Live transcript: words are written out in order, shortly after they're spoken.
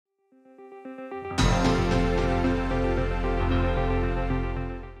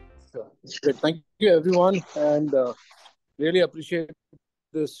Great. Thank you, everyone, and really appreciate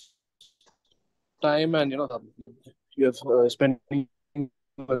this time. And you have spending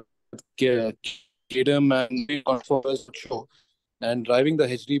with KDEM and for us show and driving the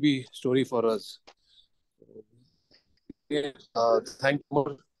HDB story for us. Thank you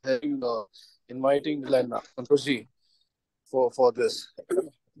for having inviting Glenn Santoshi for this.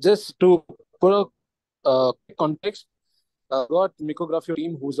 Just to put a context, got Mikro Grafeio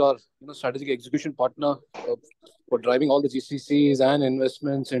team, who's our strategic execution partner for driving all the GCCs and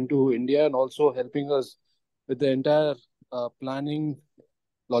investments into India, and also helping us with the entire planning,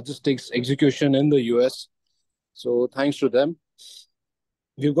 logistics, execution in the US. So thanks to them.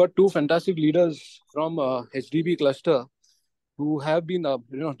 We've got two fantastic leaders from HDB cluster who have been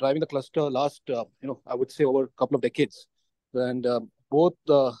driving the cluster last I would say over a couple of decades, and both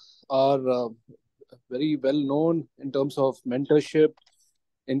are very well known in terms of mentorship,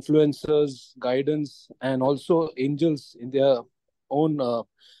 influencers, guidance, and also angels in their own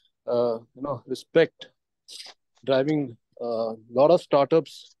respect, driving a lot of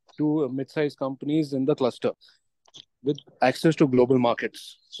startups to mid-sized companies in the cluster with access to global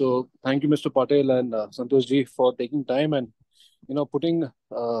markets. So thank you, Mr. Patil and Santosh ji, for taking time and putting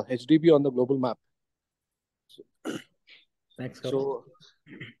HDB on the global map. Thanks, Gaurav.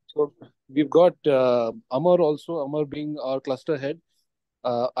 So we've got Amar also. Amar being our cluster head.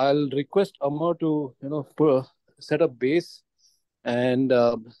 I'll request Amar to set up base and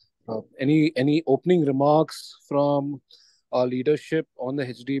any opening remarks from our leadership on the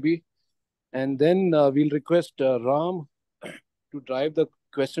HDB, and then we'll request Ram to drive the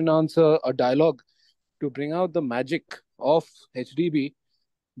question answer, a dialogue to bring out the magic of HDB,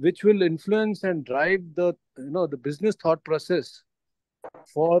 which will influence and drive the business thought process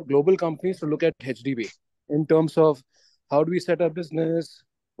for global companies to look at HDB in terms of how do we set up business,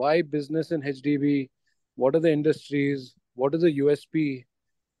 why business in HDB, what are the industries, what is the USP,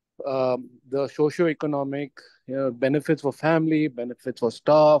 the socio-economic benefits for family, benefits for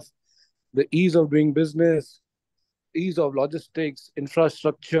staff, the ease of doing business, ease of logistics,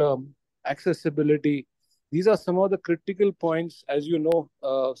 infrastructure, accessibility. These are some of the critical points, as you know,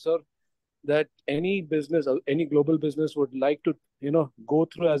 sir, that any business, any global business would like to, go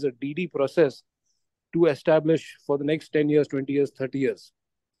through as a DD process to establish for the next 10 years, 20 years, 30 years.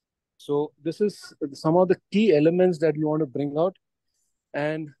 So this is some of the key elements that we want to bring out.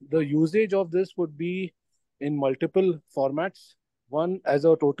 And the usage of this would be in multiple formats. One as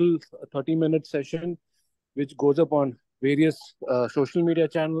a total 30-minute session, which goes up on various social media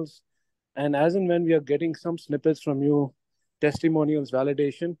channels. And as and when we are getting some snippets from you, testimonials,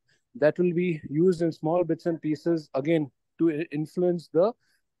 validation, that will be used in small bits and pieces, again, to influence the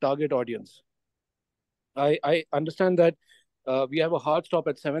target audience. I understand that we have a hard stop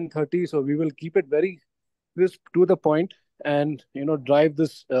at 7:30, so we will keep it very crisp to the point and drive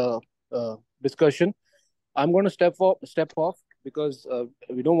this discussion. I'm going to step off because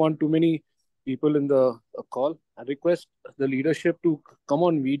we don't want too many people in the call. I request the leadership to come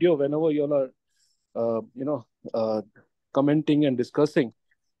on video whenever you all are commenting and discussing,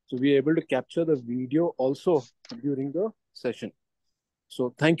 so we are able to capture the video also during the session.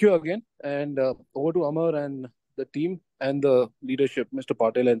 So thank you again, and over to Amar and the team and the leadership, Mr.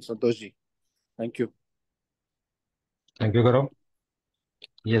 Patil and Santosh ji. Thank you. Thank you, Gaurav.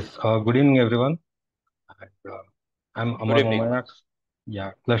 Yes, good evening, everyone. And, I'm Amar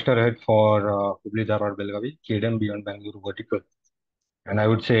Momaya, cluster head for Hubballi Dharwad Belagavi, KDEM Beyond Bangalore Vertical. And I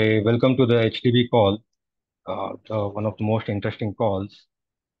would say welcome to the HDB call, one of the most interesting calls,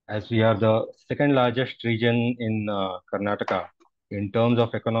 as we are the second largest region in Karnataka in terms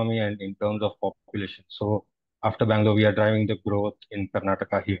of economy and in terms of population. So after Bangalore, we are driving the growth in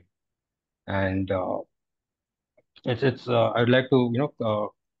Karnataka here. And I'd like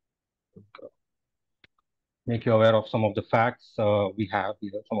to make you aware of some of the facts we have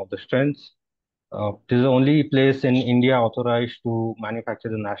here, some of the strengths. This is the only place in India authorized to manufacture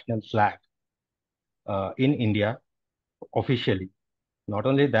the national flag in India officially. Not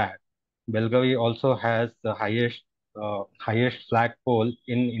only that, Belagavi also has the highest flagpole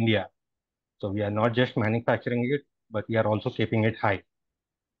in India. So we are not just manufacturing it, but we are also keeping it high.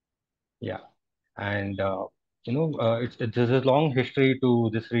 Yeah, and there's a long history to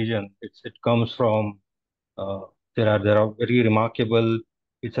this region. It comes from there are very remarkable.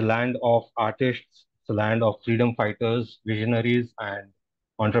 It's a land of artists. It's a land of freedom fighters, visionaries, and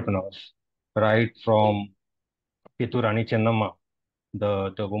entrepreneurs. Right from Kittur Rani Chennamma,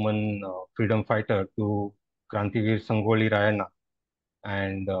 the woman freedom fighter, to Krantivir Sangoli Rayana,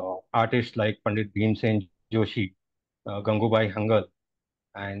 and artists like Pandit Bhimsen Joshi, Gangubai Hangal,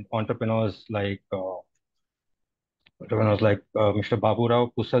 and entrepreneurs like Mr.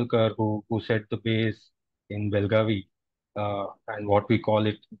 Baburao Kusalkar, who set the base in Belgavi, and what we call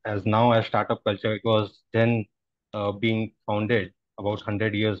it as now as startup culture. It was then being founded about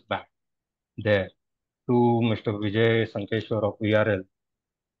 100 years back there. To Mr. Vijay Sankeshwar of VRL,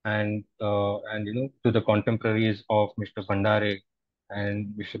 and to the contemporaries of Mr. Bhandare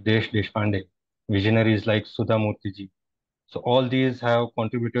and Mr. Desh Deshpande, visionaries like Sudha Murthy. So all these have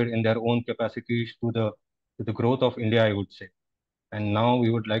contributed in their own capacities to the growth of India, I would say. And now we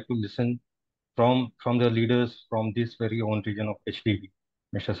would like to listen from the leaders from this very own region of HDB,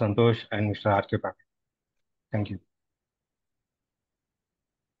 Mr. Santosh and Mr. R.K. Patil. Thank you.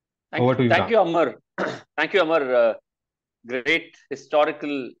 Over to you, Thank Ram. you, Amar. Thank you, Amar. Great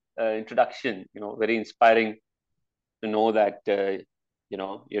historical introduction. Very inspiring to know that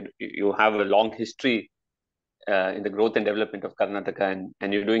you have a long history in the growth and development of Karnataka,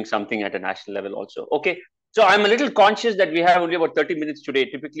 and you're doing something at a national level also. Okay, so I'm a little conscious that we have only about 30 minutes today.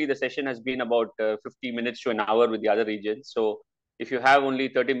 Typically, the session has been about 50 minutes to an hour with the other regions. So if you have only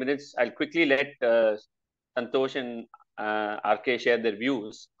 30 minutes, I'll quickly let Santosh and RK share their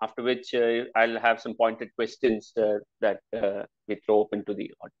views, after which I'll have some pointed questions that we throw open to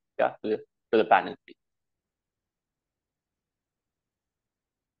the to the panel, please.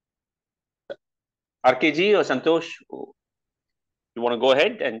 RKG or Santosh, you want to go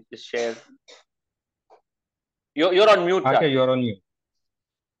ahead and just share? You're on mute. RK, you're on mute.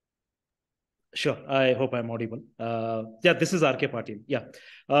 Sure. I hope I'm audible. Yeah, this is RK Patil. Yeah.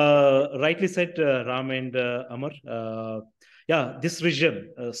 Rightly said, Ram and Amar. Yeah, this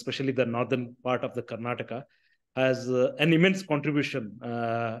region, especially the northern part of the Karnataka, has an immense contribution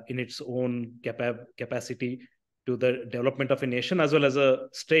in its own capacity to the development of a nation as well as a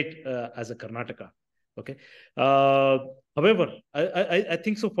state as a Karnataka. Okay. However, I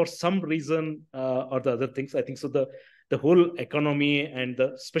think so for some reason or the other things, I think so the whole economy and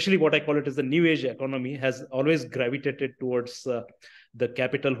especially what I call it as the new age economy has always gravitated towards the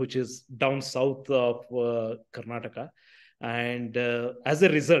capital, which is down south of Karnataka. And as a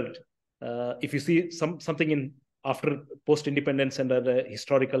result, if you see something in after post-independence and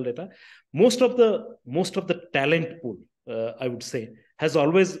historical data, most of the talent pool, I would say, has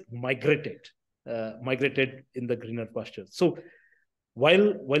always migrated in the greener pastures. So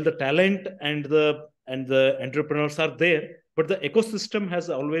while the talent and the entrepreneurs are there, but the ecosystem has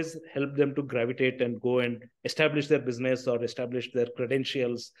always helped them to gravitate and go and establish their business or establish their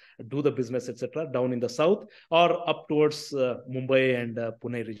credentials, do the business, etc., down in the south or up towards Mumbai and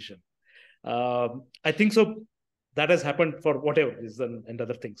Pune region. I think so that has happened for whatever reason and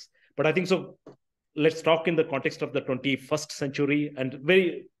other things. But I think so. Let's talk in the context of the 21st century and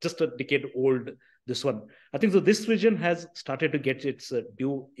very just a decade old, this one. I think so this region has started to get its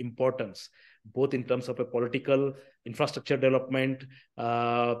due importance, both in terms of a political infrastructure development,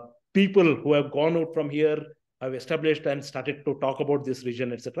 people who have gone out from here have established and started to talk about this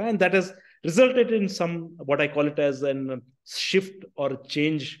region, etc. And that has resulted in some, what I call it as a shift or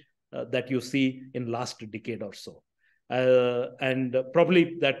change that you see in last decade or so. And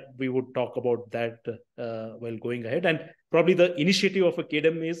probably that we would talk about that while going ahead. And probably the initiative of a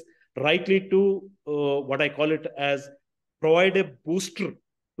KDEM is rightly to what I call it as provide a booster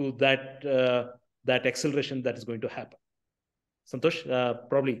to that acceleration that is going to happen. Santosh,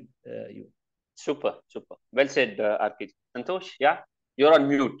 probably you. Super. Well said, RK. Santosh, yeah, you're on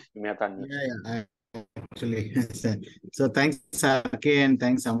mute. You may have to unmute. Yeah, actually. So thanks, RK, and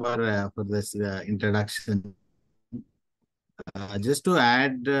thanks, Amar, for this introduction. Just to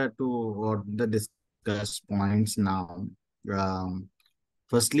add to what the discussed points now.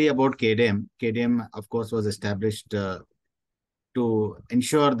 Firstly, about KDEM. KDEM, of course, was established to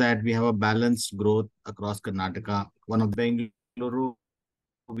ensure that we have a balanced growth across Karnataka. One of Bengaluru,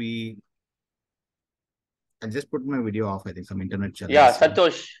 I just put my video off. I think some internet challenges. Yeah,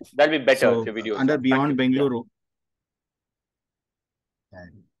 Santosh, that'll be better so, if your video. Under Beyond Bengaluru. Yeah.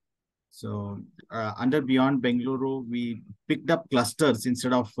 So under Beyond Bengaluru, we picked up clusters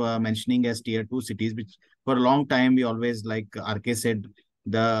instead of mentioning as tier 2 cities, which for a long time we always, like RK said,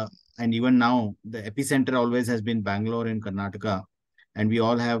 and even now the epicenter always has been Bangalore in Karnataka, and we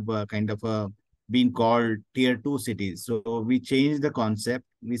all have kind of been called tier 2 cities. So we changed the concept.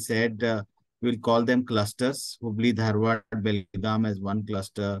 We said we'll call them clusters. Hubballi Dharwad Belagavi as one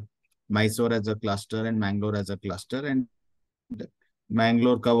cluster, Mysore as a cluster, and Mangalore as a cluster, and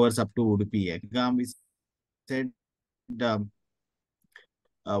Mangalore covers up to Udupi. We said,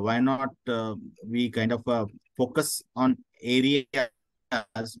 why not we kind of focus on areas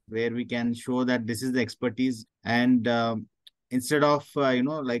where we can show that this is the expertise, and instead of,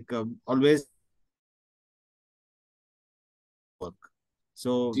 always work.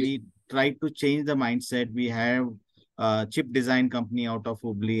 So we tried to change the mindset. We have a chip design company out of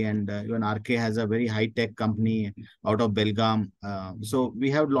Hubli, and even RK has a very high-tech company out of Belgaum. So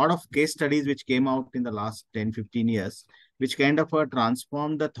we have a lot of case studies which came out in the last 10, 15 years, which kind of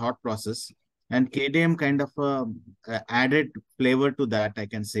transformed the thought process. And KDM kind of added flavor to that, I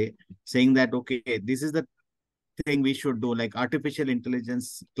can say, saying that, okay, this is the thing we should do, like artificial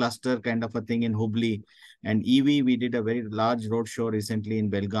intelligence cluster kind of a thing in Hubli, and EV, we did a very large road show recently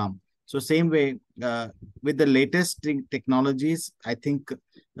in Belgaum. So same way, with the latest technologies, I think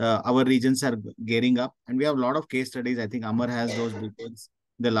our regions are gearing up, and we have a lot of case studies. I think Amar has those details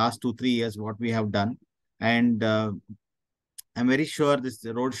the last 2, 3 years, what we have done. And I'm very sure this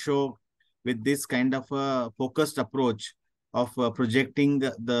roadshow with this kind of a focused approach of projecting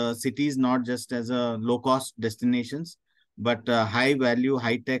the cities not just as a low-cost destinations, but high-value,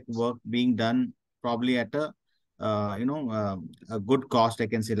 high-tech work being done probably at a good cost, I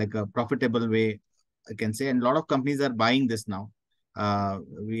can say, like a profitable way, I can say. And a lot of companies are buying this now.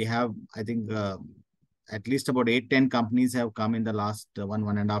 We have, I think, at least about 8, 10 companies have come in the last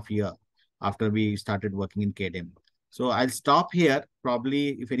 1.5 year after we started working in KDEM. So I'll stop here.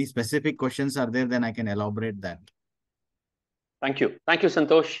 Probably if any specific questions are there, then I can elaborate that. Thank you. Thank you,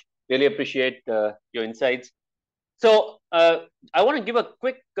 Santosh. Really appreciate your insights. So I want to give a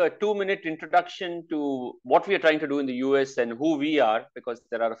quick 2-minute introduction to what we are trying to do in the US and who we are, because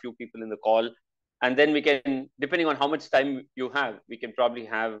there are a few people in the call. And then we can, depending on how much time you have, we can probably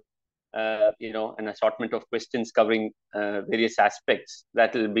have an assortment of questions covering various aspects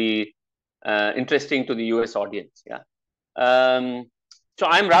that will be interesting to the US audience. Yeah. So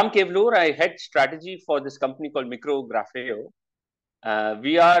I'm Ram Kevalur. I head strategy for this company called Mikro Grafeio.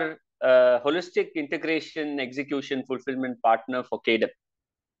 We are a holistic integration, execution, fulfillment partner for KDEM.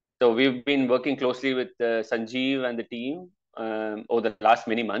 So we've been working closely with Sanjeev and the team over the last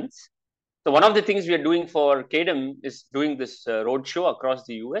many months. So one of the things we are doing for KDEM is doing this roadshow across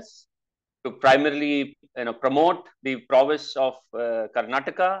the US to primarily promote the prowess of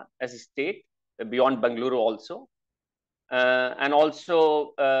Karnataka as a state, beyond Bengaluru also, and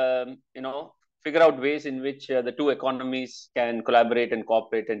also figure out ways in which the two economies can collaborate and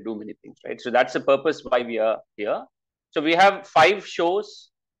cooperate and do many things, right? So that's the purpose why we are here. So we have 5 shows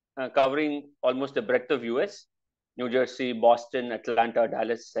covering almost the breadth of US, New Jersey, Boston, Atlanta,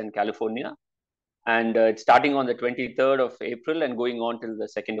 Dallas, and California. And it's starting on the 23rd of April and going on till the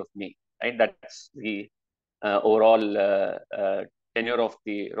 2nd of May, right? That's the overall tenure of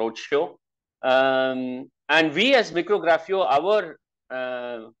the roadshow. And we as Mikro Grafeio, our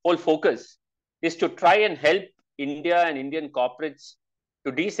whole focus is to try and help India and Indian corporates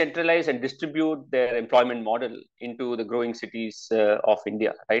to decentralize and distribute their employment model into the growing cities of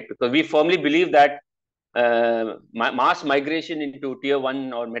India, right? Because we firmly believe that mass migration into tier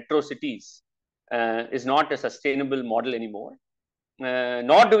 1 or metro cities is not a sustainable model anymore.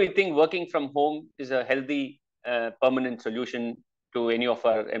 Nor do we think working from home is a healthy, permanent solution to any of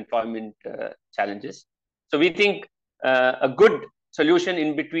our employment challenges. So we think a good solution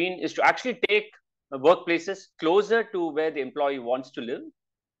in between is to actually take workplaces closer to where the employee wants to live,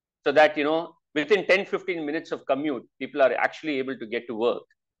 so that within 10-15 minutes of commute, people are actually able to get to work,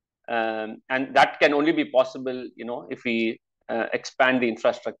 and that can only be possible if we expand the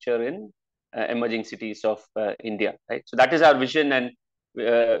infrastructure in emerging cities of India, right? So that is our vision, and we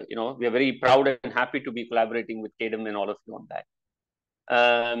are very proud and happy to be collaborating with KDEM and all of you on that.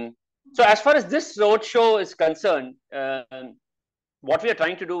 So as far as this roadshow is concerned, what we are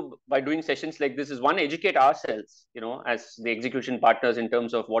trying to do by doing sessions like this is, one, educate ourselves, as the execution partners in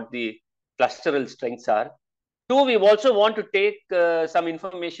terms of what the clusteral strengths are. 2, we also want to take some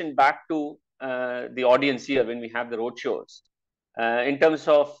information back to the audience here when we have the roadshows. In terms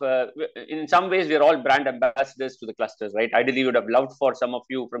of, in some ways, we are all brand ambassadors to the clusters, right? Ideally, we would have loved for some of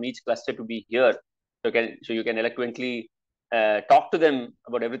you from each cluster to be here, so you can eloquently talk to them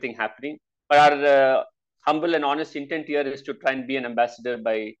about everything happening. But our humble and honest intent here is to try and be an ambassador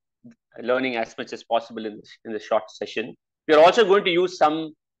by learning as much as possible in the short session. We are also going to use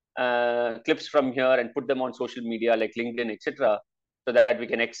some clips from here and put them on social media like LinkedIn, etc., so that we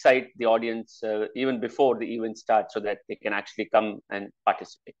can excite the audience even before the event starts, so that they can actually come and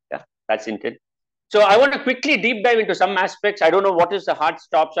participate. Yeah, that's intent. So I want to quickly deep dive into some aspects. I don't know what is the hard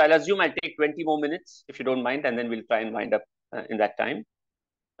stop, so I'll assume I'll take 20 more minutes, if you don't mind, and then we'll try and wind up in that time.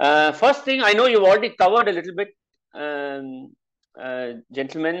 First thing, I know you've already covered a little bit,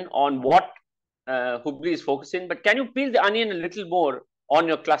 gentlemen, on what Hubli is focusing, but can you peel the onion a little more on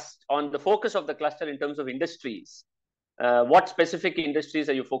your cluster, on the focus of the cluster in terms of industries? what specific industries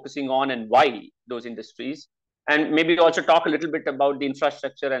are you focusing on and why those industries? And maybe also talk a little bit about the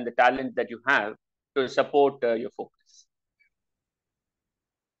infrastructure and the talent that you have to support your focus.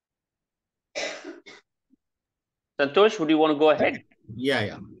 Santosh, would you want to go ahead?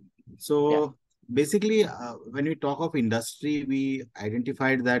 Yeah. So basically, when we talk of industry, we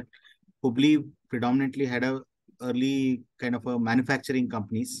identified that Hubli predominantly had a early kind of a manufacturing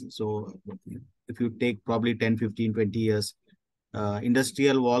companies. So if you take probably 10, 15, 20 years,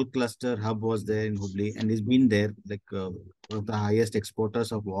 industrial wall cluster hub was there in Hubli, and it's been there like one of the highest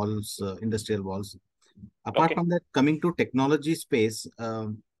exporters of walls, industrial walls. Apart from that, coming to technology space,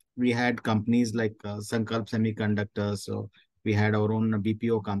 we had companies like Sankalp Semiconductors. So we had our own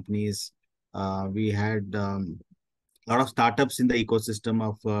BPO companies. We had a lot of startups in the ecosystem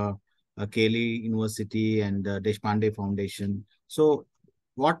of Keli University and Deshpande Foundation. So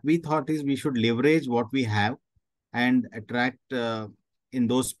what we thought is we should leverage what we have and attract in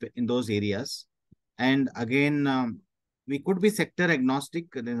those areas. And again, we could be sector agnostic.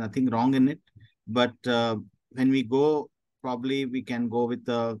 There's nothing wrong in it. But when we go, probably we can go with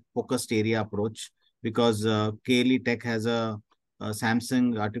the focused area approach, because KLE Tech has a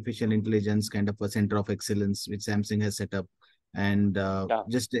Samsung artificial intelligence kind of a center of excellence, which Samsung has set up. And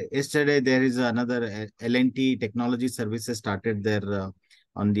just yesterday, there is another L&T Technology Services started there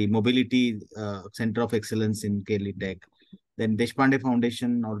on the mobility center of excellence in KLE Tech. Then Deshpande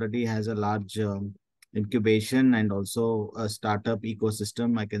Foundation already has a large incubation and also a startup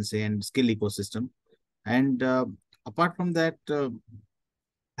ecosystem, I can say, and skill ecosystem. And apart from that,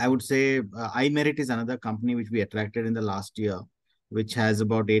 I would say iMerit is another company which we attracted in the last year, which has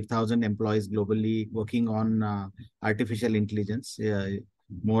about 8,000 employees globally working on artificial intelligence,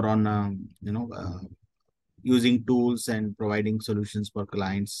 more on, using tools and providing solutions for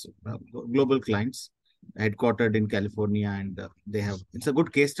clients, global clients, headquartered in California. And it's a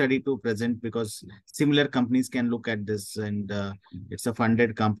good case study to present, because similar companies can look at this, and it's a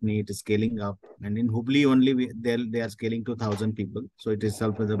funded company, it is scaling up. And in Hubli only, they are scaling to 1,000 people. So it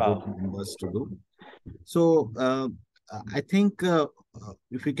itself is a good numbers to do. So I think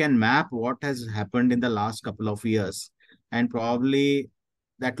if we can map what has happened in the last couple of years, and probably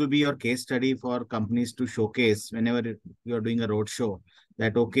that will be your case study for companies to showcase whenever you're doing a roadshow,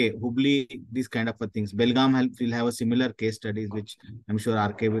 that, okay, Hubli, these kind of things. Belgaum will have a similar case studies, which I'm sure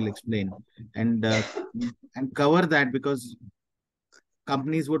RK will explain, and cover that, because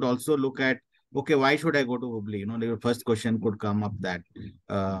companies would also look at, okay, why should I go to Hubli? The first question could come up that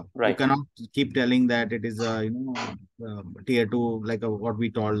you cannot keep telling that it is a tier 2, like what we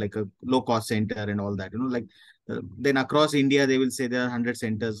call like a low cost center and all that. Then across India they will say there are 100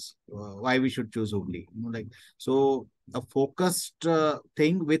 centers. Why we should choose Hubli? So a focused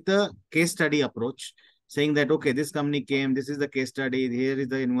thing with a case study approach, saying that, okay, this company came, this is the case study, here is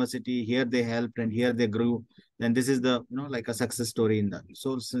the university, here they helped and here they grew. Then this is the, like a success story in that.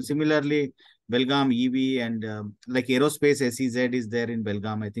 So similarly, Belgaum EV and like aerospace SEZ is there in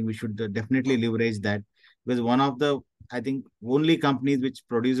Belgaum. I think we should definitely leverage that, because one of the, I think, only companies which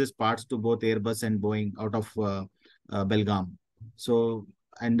produces parts to both Airbus and Boeing out of Belgaum. So,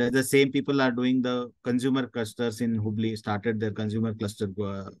 and the same people are doing the consumer clusters in Hubli, started their consumer cluster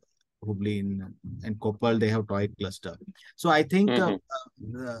Hubli and Koppal, they have toy cluster. So I think the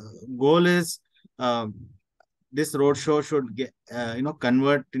goal is this roadshow should get,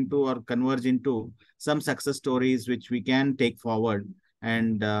 convert into or converge into some success stories which we can take forward,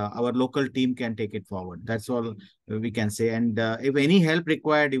 and our local team can take it forward. That's all we can say. And if any help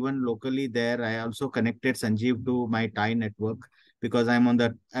required, even locally there, I also connected Sanjeev to my TIE network, because I'm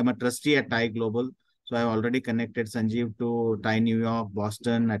a trustee at TIE Global. So I've already connected Sanjeev to TIE New York,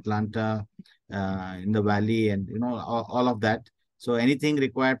 Boston, Atlanta, in the Valley, and all of that. So anything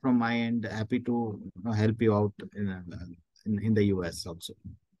required from my end, happy to help you out in the US also.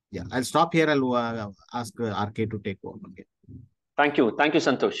 Yeah, I'll stop here. I'll ask RK to take over. Okay. Thank you,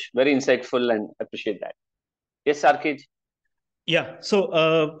 Santosh. Very insightful, and appreciate that. Yes, RK. Yeah.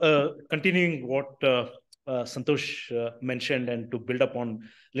 So continuing what Santosh mentioned, and to build upon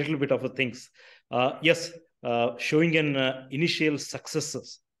a little bit of things. Yes, showing an initial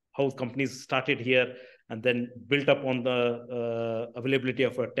successes, how companies started here and then built up on the availability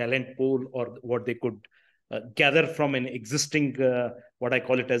of a talent pool, or what they could gather from an existing, what I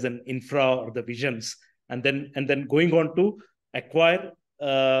call it as an infra or the visions, and then going on to acquire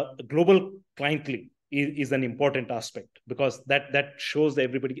global clientele is an important aspect, because that shows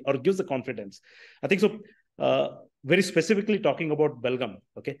everybody, or gives the confidence. I think so. Very specifically talking about Belgaum.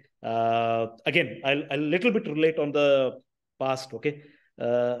 Okay. Again, I'll little bit relate on the past. Okay.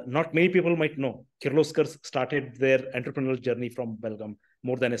 not many people might know, Kirloskar started their entrepreneurial journey from Belgaum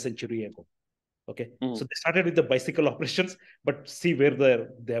more than a century ago. Okay, so they started with the bicycle operations, but see where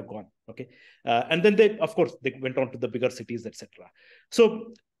they have gone. Okay, and then they, of course, they went on to the bigger cities, etc.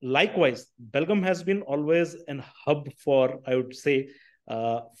 So likewise, Belgaum has been always an hub for, I would say,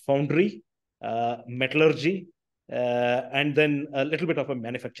 foundry, metallurgy, and then a little bit of a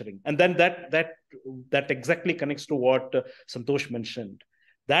manufacturing. And then that exactly connects to what Santosh mentioned.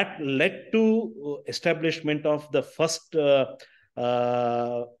 That led to establishment of the first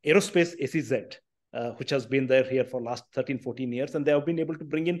aerospace SEZ, which has been there here for last 13, 14 years. And they have been able to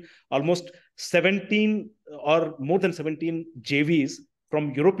bring in almost 17 or more than 17 JVs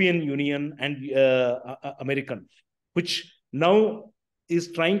from European Union and American, which now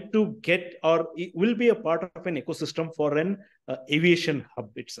is trying to get, or it will be a part of an ecosystem for an aviation hub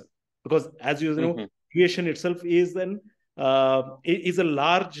itself. Because as you know, aviation itself is a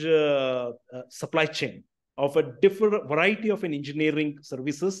large supply chain of a different variety of an engineering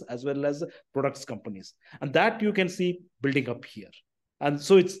services as well as products companies. And that you can see building up here. And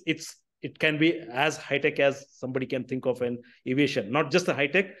so it can be as high-tech as somebody can think of an aviation, not just a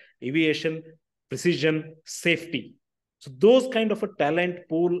high-tech, aviation, precision, safety. So those kind of a talent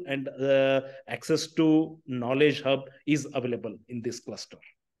pool and access to knowledge hub is available in this cluster,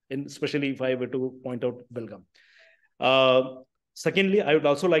 and especially if I were to point out Belgaum. Secondly, I would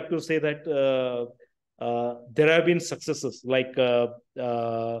also like to say that there have been successes like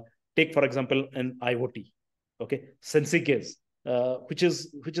take for example an IoT, okay, SensiGaze, which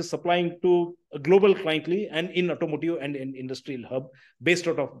is supplying to a global clientele and in automotive and in industrial hub based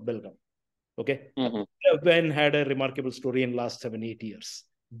out of Belgaum. Okay, Ben had a remarkable story in last 7-8 years.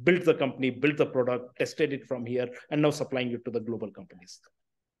 Built the company, built the product, tested it from here, and now supplying it to the global companies.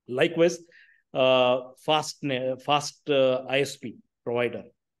 Likewise, fast ISP provider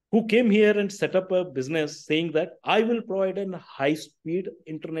who came here and set up a business saying that I will provide a high-speed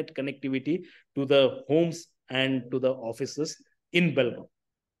internet connectivity to the homes and to the offices in Belgaum.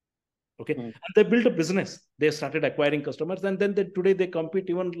 Okay, and they built a business. They started acquiring customers, and then today they compete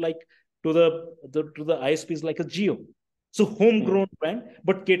even like to the ISPs like a Geo. So homegrown brand,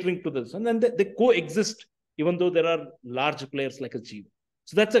 but catering to this. And then they coexist, even though there are large players like a Geo.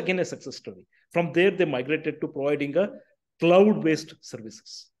 So that's again a success story. From there, they migrated to providing a cloud-based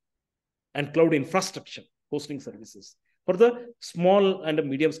services and cloud infrastructure, hosting services for the small and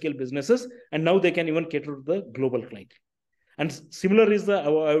medium scale businesses. And now they can even cater to the global client. And similar is I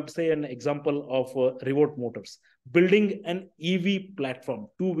would say, an example of Remote Motors, building an EV platform,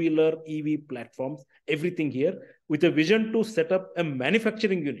 two-wheeler EV platforms, everything here with a vision to set up a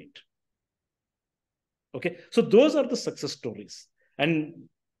manufacturing unit. Okay, so those are the success stories. And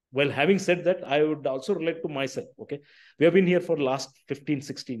well, having said that, I would also relate to myself. Okay, we have been here for the last 15,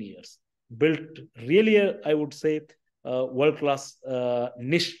 16 years, built really, I would say, world-class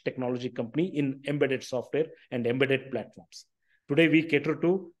niche technology company in embedded software and embedded platforms. Today, we cater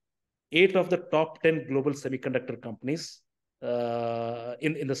to 8 of the top 10 global semiconductor companies in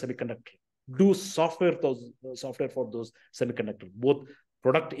the semiconductor. Do software for those semiconductors, both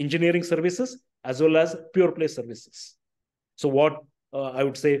product engineering services as well as pure play services. So what I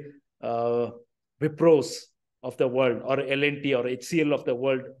would say Wipros of the world or L&T or HCL of the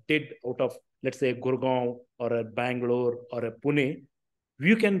world did out of, let's say, Gurgaon or a Bangalore or a Pune,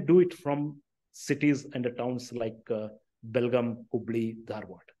 you can do it from cities and towns like Belgaum, Hubballi,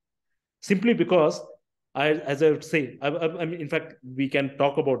 Dharwad. Simply because, as I would say, I mean, in fact, we can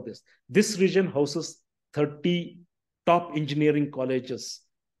talk about this. This region houses 30 top engineering colleges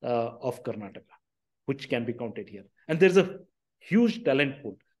of Karnataka, which can be counted here. And there's a huge talent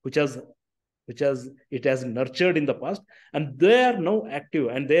pool, which has nurtured in the past, and they are now active,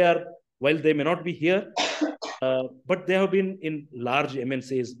 and they are, while they may not be here, but they have been in large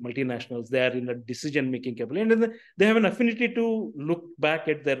MNCs, multinationals. They are in a decision-making capability, and they have an affinity to look back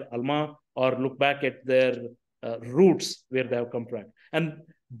at their alma or look back at their roots where they have come from. And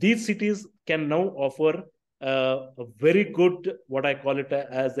these cities can now offer a very good, what I call it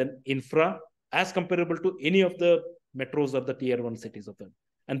as an infra, as comparable to any of the metros or the tier 1 cities of them.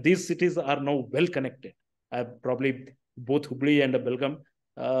 And these cities are now well connected. Probably both Hubballi and Belgaum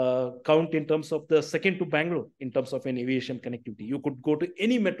count in terms of the second to Bangalore in terms of an aviation connectivity. You could go to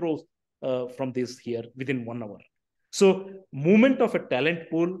any metros from this here within 1 hour. So movement of a talent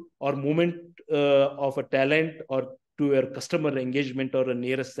pool or movement of a talent or to your customer engagement or a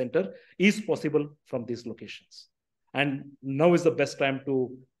nearest center is possible from these locations. And now is the best time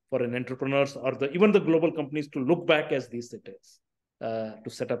for an entrepreneurs or even the global companies to look back as these cities to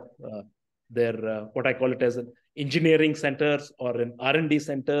set up their what I call it as an engineering centers or in R&D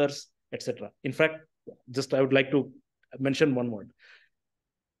centers, etc. In fact, just I would like to mention one more.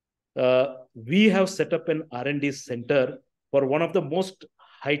 We have set up an R&D center for one of the most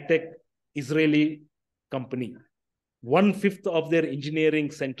high-tech Israeli company. 1/5 of their engineering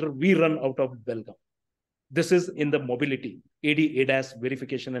center we run out of Belgaum. This is in the mobility, ADAS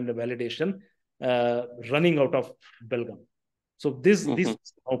verification and validation, running out of Belgaum. So this is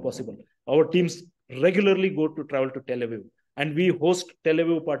now possible. Our teams regularly go to travel to Tel Aviv, and we host Tel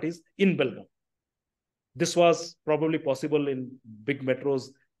Aviv parties in Belgaum. This was probably possible in big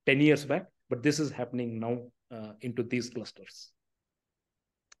metros 10 years back, but this is happening now into these clusters.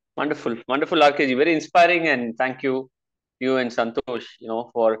 Wonderful, wonderful, RKG. Very inspiring, and thank you and Santosh,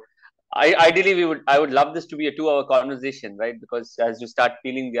 for. Ideally, I would love this to be a 2-hour conversation, right? Because as you start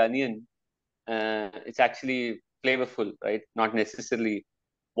peeling the onion, it's actually flavorful, right? Not necessarily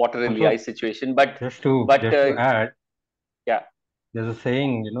water in the eye situation, but just to add, yeah, there's a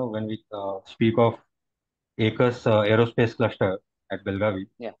saying, when we speak of ACUS aerospace cluster at Belagavi,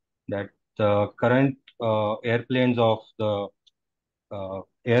 that the current airplanes of the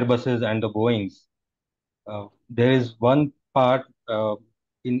Airbuses and the Boeings, there is one part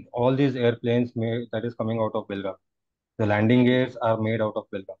in all these airplanes that is coming out of Belgavi. The landing gears are made out of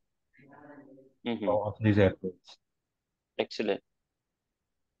Belgavi, of these airplanes. Excellent.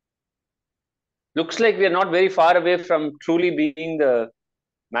 Looks like we are not very far away from truly being the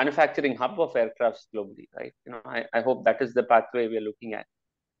manufacturing hub of aircrafts globally, right? I hope that is the pathway we are looking at.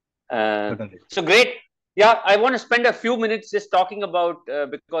 So great. Yeah, I want to spend a few minutes just talking about,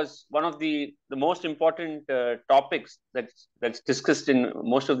 because one of the most important topics that's discussed in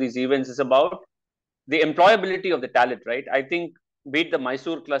most of these events is about the employability of the talent, right? I think be it the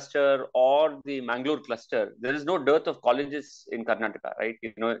Mysore cluster or the Mangalore cluster, there is no dearth of colleges in Karnataka, right?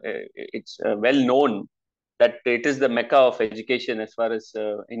 It's well known that it is the mecca of education as far as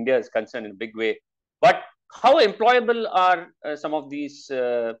India is concerned in a big way. But how employable are some of these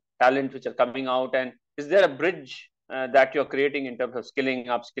talent which are coming out, and is there a bridge that you're creating in terms of skilling,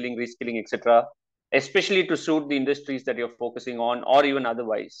 upskilling, reskilling, etc., especially to suit the industries that you're focusing on, or even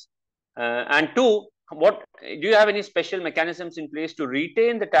otherwise? And two, what do you have any special mechanisms in place to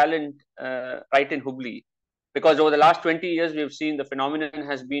retain the talent right in Hubballi? Because over the last 20 years, we've seen the phenomenon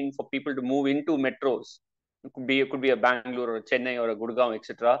has been for people to move into metros. It could be a Bangalore or a Chennai or a Gurgaon,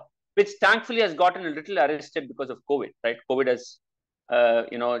 etc., which thankfully has gotten a little arrested because of COVID, right? COVID has,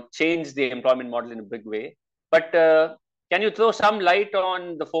 changed the employment model in a big way. But can you throw some light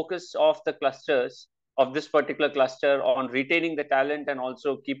on the focus of the clusters, of this particular cluster, on retaining the talent and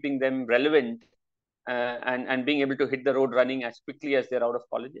also keeping them relevant and being able to hit the road running as quickly as they're out of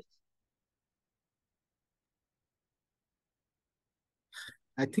colleges?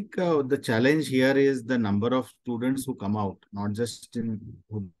 I think the challenge here is the number of students who come out, not just in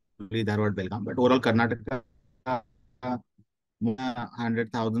Hubballi Dharwad Belgavi, but overall Karnataka.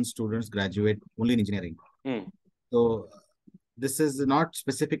 100,000 students graduate only in engineering. So this is not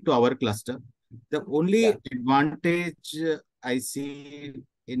specific to our cluster. The only advantage I see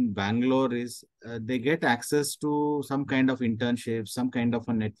in Bangalore is they get access to some kind of internship, some kind of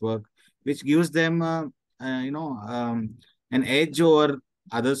a network, which gives them, an edge over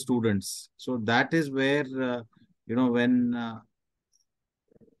other students. So that is where, when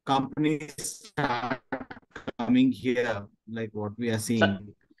companies start coming here, like what we are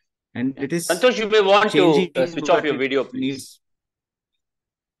seeing, and it is Santosh, you may want to switch off your video, please.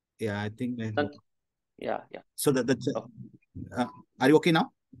 I think. Yeah. So are you okay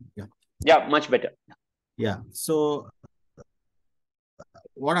now? Yeah, much better. Yeah. So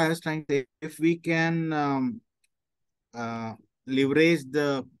what I was trying to say, if we can leverage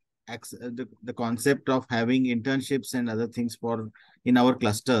the concept of having internships and other things in our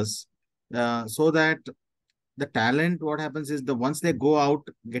clusters, so that the talent, what happens is once they go out,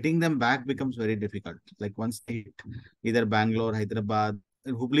 getting them back becomes very difficult. Like once they hit either Bangalore, Hyderabad,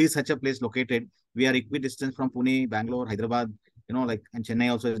 Hubballi is such a place located. We are equidistant from Pune, Bangalore, Hyderabad, and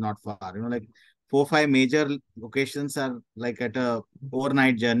Chennai also is not far. Like 4 or 5 major locations are like at a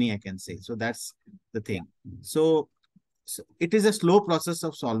overnight journey, I can say. So that's the thing. So it is a slow process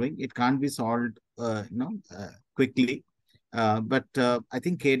of solving. It can't be solved, quickly. But I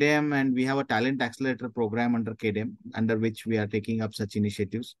think KDEM, and we have a talent accelerator program under KDEM, under which we are taking up such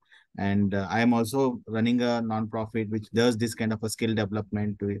initiatives. And I am also running a non-profit which does this kind of a skill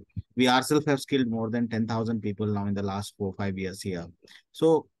development. We ourselves have skilled more than 10,000 people now in the last 4 or 5 years here.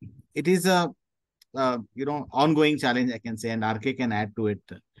 So it is a ongoing challenge, I can say, and RK can add to it,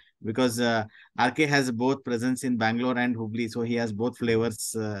 because RK has both presence in Bangalore and Hubballi, so he has both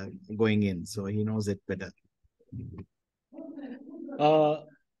flavors going in, so he knows it better.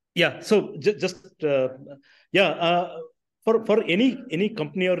 Yeah. So for any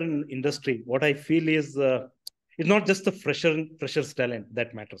company or an industry, what I feel is it's not just the freshers talent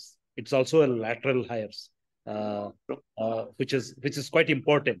that matters. It's also a lateral hires, which is quite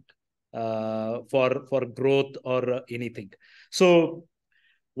important for growth or anything. So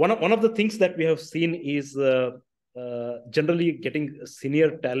one of the things that we have seen is generally getting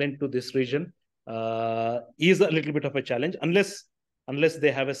senior talent to this region is a little bit of a challenge unless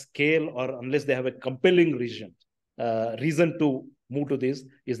they have a scale or unless they have a compelling reason to move to this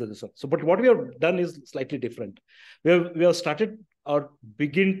one. So, but what we have done is slightly different. We have started or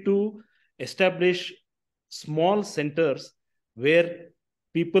begin to establish small centers where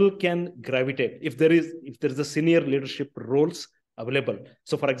people can gravitate if there is a senior leadership roles available.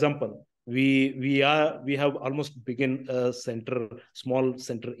 So, for example, we have almost begin a small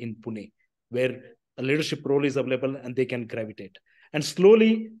center in Pune, where a leadership role is available and they can gravitate. And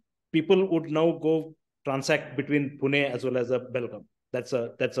slowly, people would now go transact between Pune as well as Belgaum. That's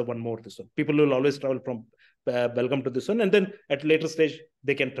a one more this one. People will always travel from Belgaum to this one, and then at later stage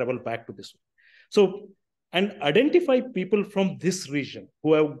they can travel back to this one. So, and identify people from this region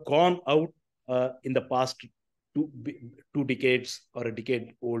who have gone out in the past two decades or a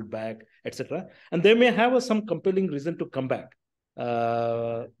decade old back, etc. And they may have some compelling reason to come back.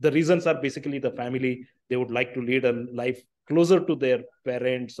 The reasons are basically the family. They would like to lead a life closer to their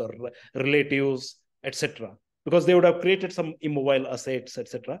parents or relatives, etc. Because they would have created some immobile assets,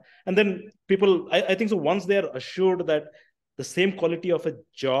 etc. And then people, I think so, once they are assured that the same quality of a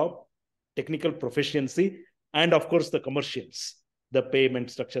job, technical proficiency, and of course the commercials, the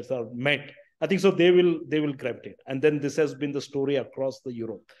payment structures are met, I think so they will gravitate. And then this has been the story across the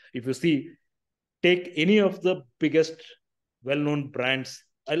Europe. If you see, take any of the biggest well-known brands.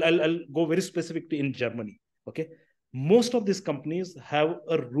 I'll go very specific to in Germany. Okay, most of these companies have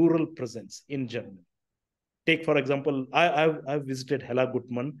a rural presence in Germany. Take for example, I've visited Hella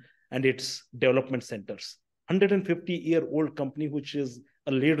Gutmann and its development centers. 150-year-old company which is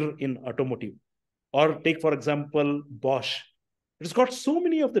a leader in automotive. Or take for example Bosch. It's got so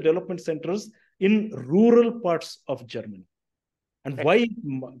many of the development centers in rural parts of Germany. And why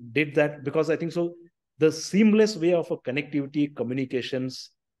did that? Because I think so the seamless way of a connectivity,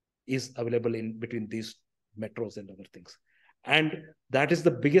 communications is available in between these metros and other things. And that is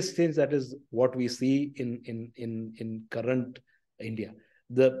the biggest change. That is what we see in current India.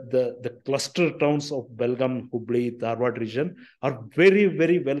 The cluster towns of Belgaum, Hubballi, Dharwad region are very,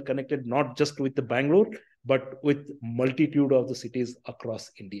 very well connected, not just with the Bangalore, but with multitude of the cities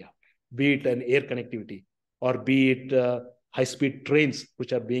across India, be it an air connectivity or be it high-speed trains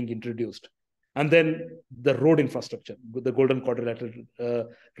which are being introduced. And then the road infrastructure, the golden quadrilateral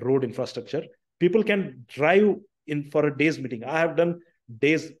road infrastructure. People can drive in for a day's meeting. I have done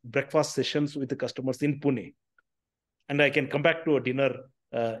days breakfast sessions with the customers in Pune, and I can come back to a dinner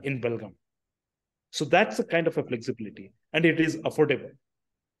in Belgaum. So that's a kind of a flexibility, and it is affordable.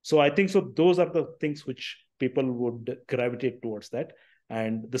 So I think so those are the things which people would gravitate towards that,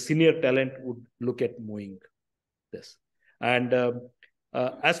 and the senior talent would look at moving this. And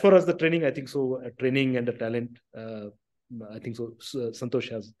as far as the training, I think so training and the talent, I think so Santosh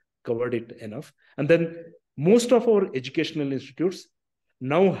has covered it enough. And then most of our educational institutes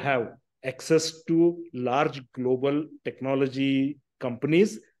now have access to large global technology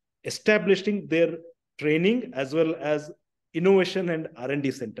companies establishing their training as well as innovation and R&D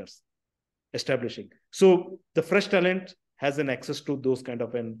centers establishing. So the fresh talent has an access to those kind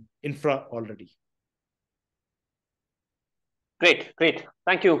of an infra already. Great.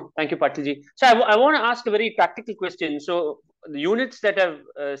 Thank you, Patilji. So I want to ask a very practical question. So the units that have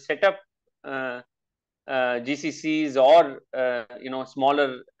set up GCCs or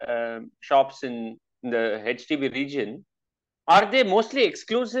smaller shops in the HTB region, are they mostly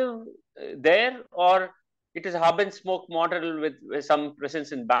exclusive there, or it is a hub and spoke model with some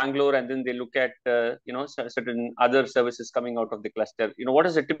presence in Bangalore, and then they look at certain other services coming out of the cluster? What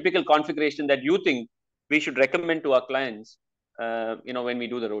is the typical configuration that you think we should recommend to our clients when we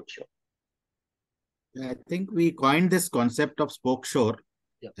do the roadshow? I think we coined this concept of spoke shore.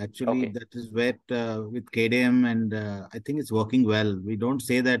 Yeah. Actually, that is where with KDEM, and I think it's working well. We don't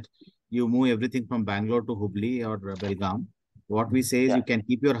say that you move everything from Bangalore to Hubballi or Belgaum. What we say is you can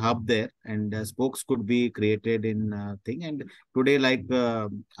keep your hub there, and spokes could be created in thing. And today, like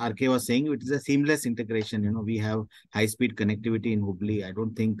RK was saying, it is a seamless integration. We have high-speed connectivity in Hubli. I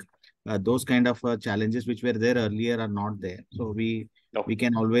don't think those kind of challenges which were there earlier are not there. So we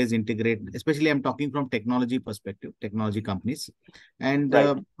can always integrate, especially I'm talking from technology perspective, technology companies. And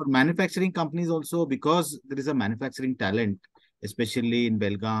for manufacturing companies also, because there is a manufacturing talent, especially in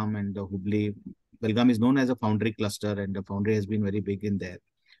Belgaum and Hubli. Belgaum is known as a foundry cluster, and the foundry has been very big in there.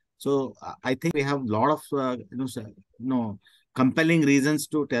 So I think we have a lot of compelling reasons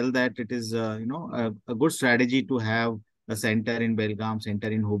to tell that it is a good strategy to have a center in Belgaum, center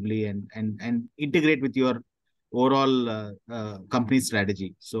in Hubli, and integrate with your overall company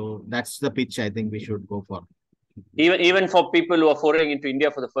strategy. So that's the pitch I think we should go for. Even for people who are foraying into India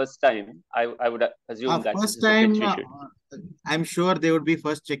for the first time, I would assume that first time, I'm sure they would be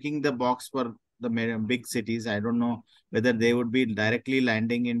first checking the box for the big cities. I don't know whether they would be directly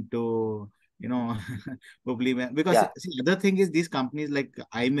landing into, probably because see, the other thing is these companies like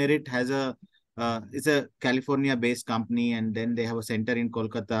iMerit has it's a California-based company, and then they have a center in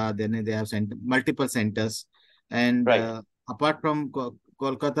Kolkata. Then they have multiple centers, and apart from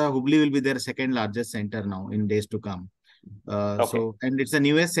Kolkata, Hubli will be their second largest center now in days to come. So, and it's a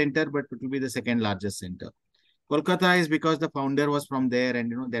newest center, but it will be the second largest center. Kolkata is because the founder was from there,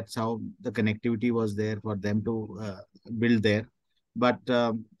 and that's how the connectivity was there for them to build there. But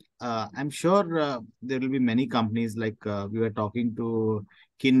I'm sure there will be many companies like we were talking to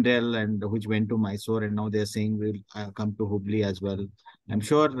Kindle, and which went to Mysore, and now they're saying we'll come to Hubli as well. I'm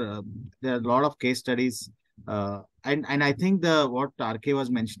sure there are a lot of case studies. And I think what RK was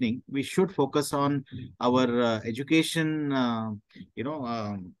mentioning, we should focus on our education,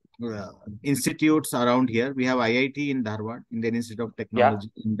 institutes around here. We have IIT in Dharwad, Indian Institute of Technology,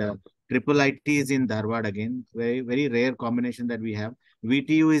 and Triple IT is in Dharwad again. Very, very rare combination that we have.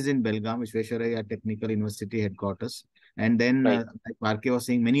 VTU is in Belgaum, Vishwesvaraya Technical University headquarters. And then, like RK was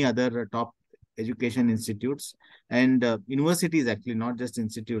saying, many other top education institutes and universities, actually, not just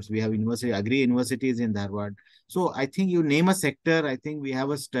institutes. We have agri universities in Dharwad. So I think you name a sector, I think we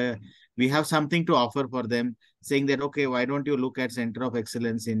have something to offer for them, saying that, okay, why don't you look at Center of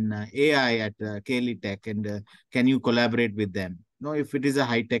Excellence in AI at KLE Tech, and can you collaborate with them? If it is a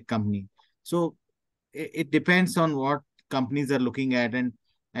high-tech company. So it depends on what companies are looking at.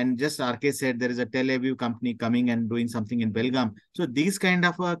 And just RK said, there is a Tel Aviv company coming and doing something in Belgaum. So these kind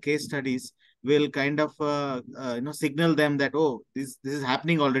of case studies will kind of signal them that, oh, this is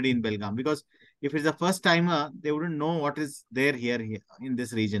happening already in Belgaum. Because if it's the first timer, they wouldn't know what is there here in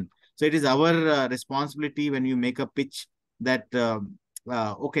this region. So it is our responsibility when you make a pitch that,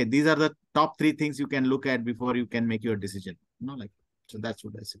 okay, these are the top 3 things you can look at before you can make your decision. So that's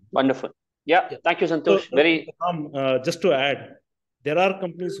what I say. Wonderful. Yeah. Thank you, Santosh. So, just to add, there are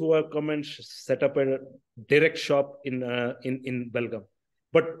companies who have come and set up a direct shop in Belgaum.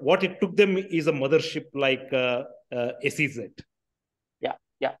 But what it took them is a mothership like SEZ. Yeah.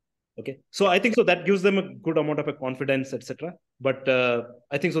 Okay. So I think so that gives them a good amount of a confidence, etc. But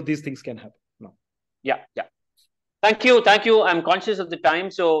I think so these things can happen now. Yeah. Thank you. I'm conscious of the time.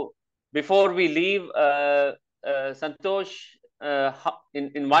 So before we leave, Santosh,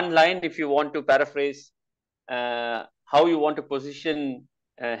 in one line, if you want to paraphrase how you want to position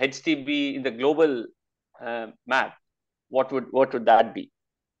HDB in the global map, what would that be?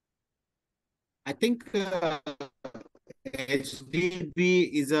 I think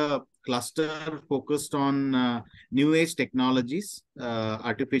HDB is a cluster focused on new age technologies,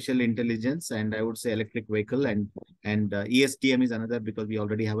 artificial intelligence, and I would say electric vehicle, and ESDM is another, because we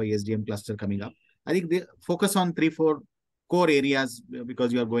already have a ESDM cluster coming up. I think they focus on 3-4 core areas,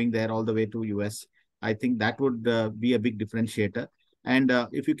 because you are going there all the way to US. I think that would be a big differentiator. And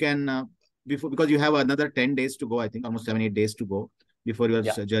if you can, because you have another 10 days to go, I think almost 7-8 days to go before your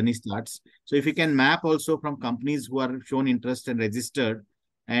journey starts. So if you can map also from companies who are shown interest and registered,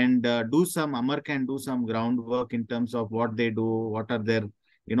 and Amar can do some groundwork in terms of what they do, what are their,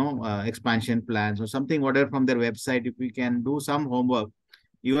 expansion plans or something, whatever from their website. If we can do some homework,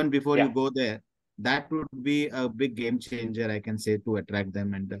 even before you go there, that would be a big game changer, I can say, to attract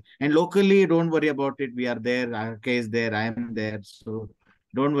them. And locally, don't worry about it. We are there. RK is there. I am there. So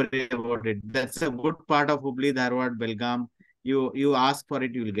don't worry about it. That's a good part of Hubballi Dharwad Belgaum. You ask for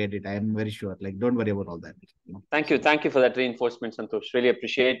it, you will get it. I am very sure. Don't worry about all that. Thank you for that reinforcement, Santosh. Really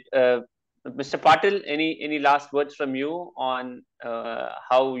appreciate. Mr. Patil, any last words from you on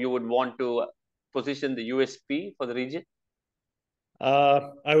how you would want to position the USP for the region?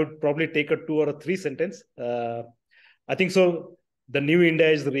 I would probably take a 2 or a 3 sentence. I think so. The new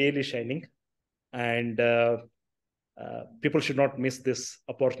India is really shining, and people should not miss this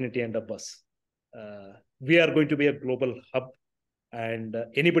opportunity and a bus. We are going to be a global hub, and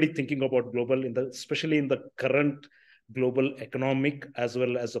anybody thinking about global, especially in the current global economic as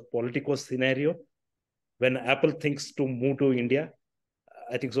well as a political scenario, when Apple thinks to move to India,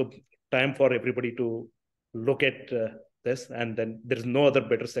 I think so time for everybody to look at this, and then there is no other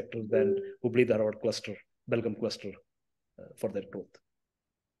better sector than Hubballi Dharwad cluster, Belgaum cluster for their growth.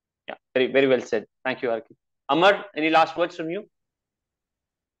 Yeah, very, very well said. Thank you, Arki. Amar, any last words from you?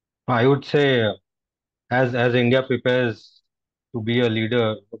 I would say, as India prepares to be a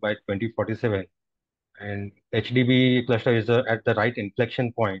leader by 2047, and HDB cluster is at the right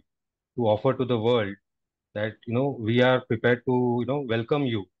inflection point to offer to the world that we are prepared to welcome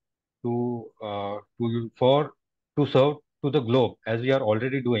you to serve to the globe, as we are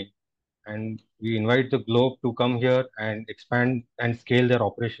already doing, and we invite the globe to come here and expand and scale their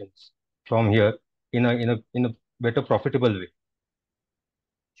operations from here in a better profitable way.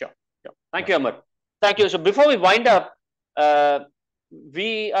 Sure. Thank you, Amar. Thank you. So before we wind up,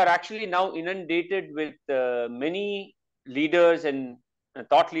 we are actually now inundated with many leaders and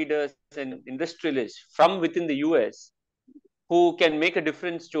thought leaders and industrialists from within the US who can make a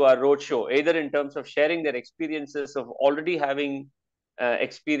difference to our roadshow, either in terms of sharing their experiences of already having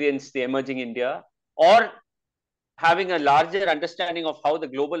experienced the emerging India, or having a larger understanding of how the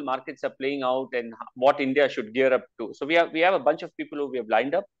global markets are playing out and what India should gear up to. So we have a bunch of people who we have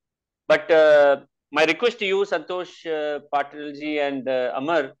lined up. But my request to you, Santosh, Patilji, and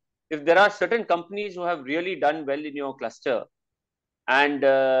Amar, if there are certain companies who have really done well in your cluster, and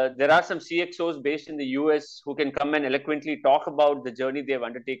there are some CXOs based in the US who can come and eloquently talk about the journey they have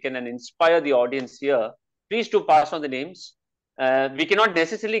undertaken and inspire the audience here, please do pass on the names. We cannot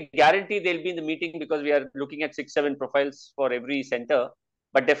necessarily guarantee they'll be in the meeting because we are looking at 6-7 profiles for every center.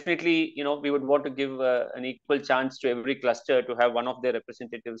 But definitely, we would want to give an equal chance to every cluster to have one of their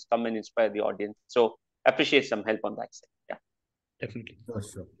representatives come and inspire the audience. So appreciate some help on that side. Yeah, definitely.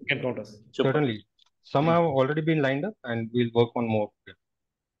 Sure. You can count us. Certainly. Some have already been lined up, and we'll work on more.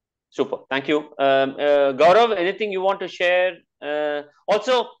 Super. Thank you. Gaurav, anything you want to share?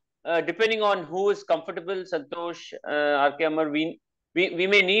 Also, depending on who is comfortable, Santosh, RK Amar, we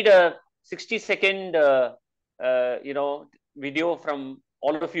may need a 60-second video from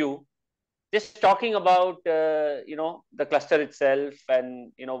all of you, just talking about the cluster itself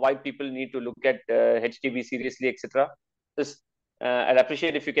and why people need to look at HDB seriously, etc. I'd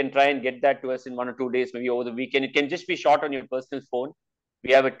appreciate if you can try and get that to us in 1 or 2 days, maybe over the weekend. It can just be shot on your personal phone.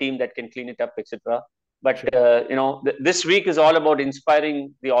 We have a team that can clean it up, etc. But sure. This week is all about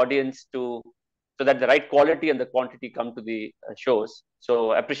inspiring the audience so that the right quality and the quantity come to the shows.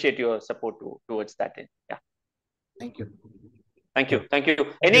 So appreciate your support towards that end. Yeah. Thank you. Thank you.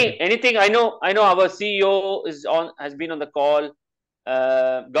 Anything? I know our CEO has been on the call.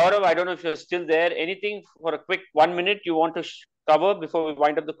 Gaurav, I don't know if you're still there. Anything for a quick 1 minute you want to cover before we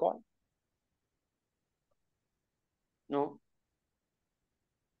wind up the call? No.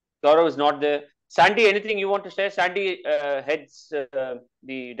 Gaurav is not there. Sandy, anything you want to share? Sandy heads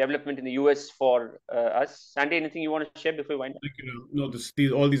the development in the US for us. Sandy, anything you want to share before we wind up? No,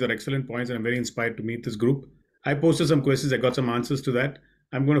 all these are excellent points, and I'm very inspired to meet this group. I posted some questions. I got some answers to that.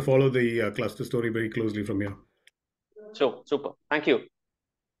 I'm going to follow the cluster story very closely from here. So, super. Thank you.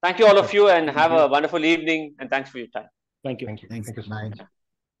 Thank you all of you, and have a wonderful evening, and thanks for your time. Thank you. Thank you. Thanks. Bye.